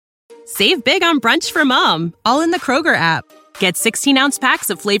Save big on brunch for mom, all in the Kroger app. Get 16-ounce packs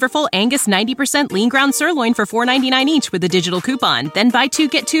of flavorful Angus 90% lean ground sirloin for $4.99 each with a digital coupon. Then buy 2,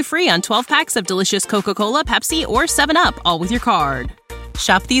 get 2 free on 12 packs of delicious Coca-Cola, Pepsi, or 7-Up, all with your card.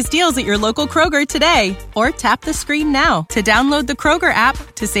 Shop these deals at your local Kroger today, or tap the screen now to download the Kroger app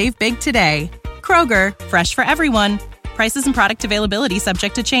to save big today. Kroger, fresh for everyone. Prices and product availability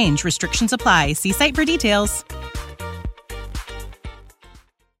subject to change. Restrictions apply. See site for details.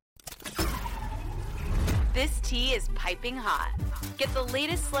 This tea is piping hot. Get the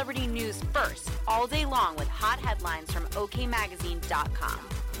latest celebrity news first all day long with hot headlines from OKMagazine.com.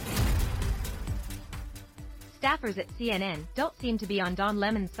 Staffers at CNN don't seem to be on Don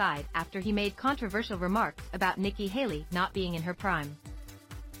Lemon's side after he made controversial remarks about Nikki Haley not being in her prime.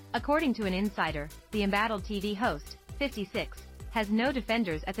 According to an insider, the embattled TV host, 56, has no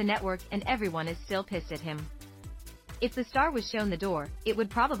defenders at the network and everyone is still pissed at him. If the star was shown the door, it would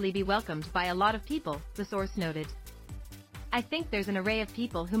probably be welcomed by a lot of people, the source noted. I think there's an array of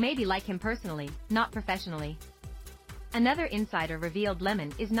people who maybe like him personally, not professionally. Another insider revealed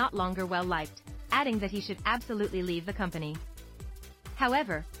Lemon is not longer well-liked, adding that he should absolutely leave the company.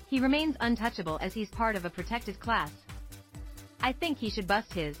 However, he remains untouchable as he's part of a protected class. I think he should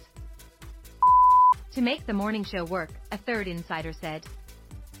bust his to make the morning show work, a third insider said.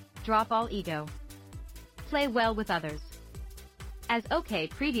 Drop all ego. Play well with others. As OK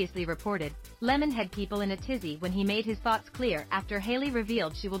previously reported, Lemon had people in a tizzy when he made his thoughts clear after Haley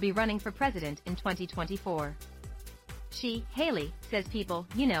revealed she will be running for president in 2024. She, Haley, says people,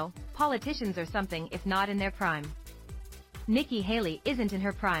 politicians are something if not in their prime. Nikki Haley isn't in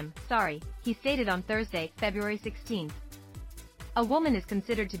her prime, sorry, he stated on Thursday, February 16th. A woman is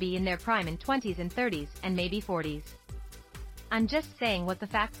considered to be in their prime in 20s and 30s and maybe 40s. I'm just saying what the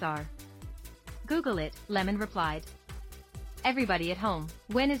facts are. Google it, Lemon replied. Everybody at home,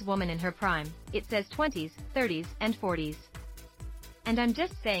 when is woman in her prime? It says 20s, 30s, and 40s. And I'm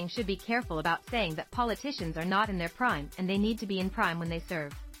just saying should be careful about saying that politicians are not in their prime and they need to be in prime when they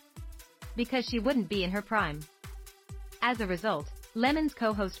serve. Because she wouldn't be in her prime. As a result, Lemon's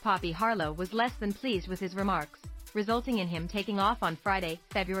co-host Poppy Harlow was less than pleased with his remarks, resulting in him taking off on Friday,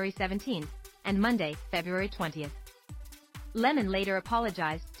 February 17th, and Monday, February 20th. Lemon later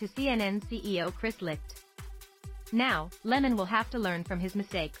apologized to CNN CEO Chris Licht. Now, Lemon will have to learn from his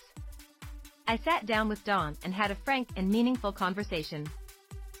mistakes. I sat down with Don and had a frank and meaningful conversation.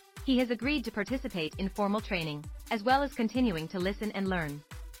 He has agreed to participate in formal training, as well as continuing to listen and learn.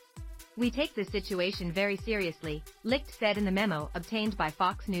 We take this situation very seriously, Licht said in the memo obtained by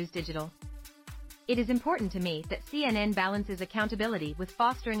Fox News Digital. It is important to me that CNN balances accountability with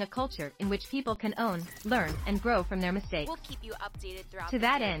fostering a culture in which people can own, learn, and grow from their mistakes. We'll keep you updated throughout to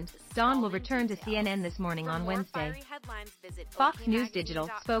that end, Don will return to CNN this morning on Wednesday. Fox News Digital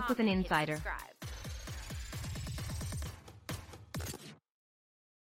spoke with an insider.